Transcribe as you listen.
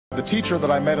the teacher that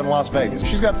I met in Las Vegas.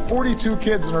 She's got 42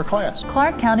 kids in her class.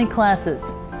 Clark County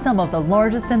classes, some of the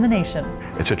largest in the nation.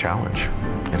 It's a challenge.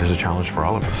 It is a challenge for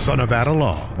all of us. The Nevada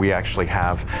law. We actually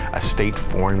have a state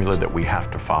formula that we have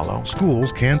to follow.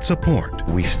 Schools can't support.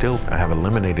 We still have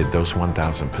eliminated those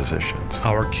 1,000 positions.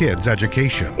 Our kids'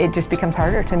 education. It just becomes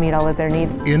harder to meet all of their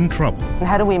needs. In trouble. And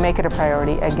how do we make it a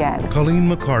priority again? Colleen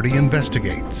McCarty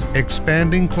investigates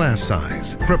expanding class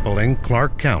size, crippling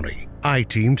Clark County.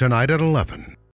 I-Team tonight at 11.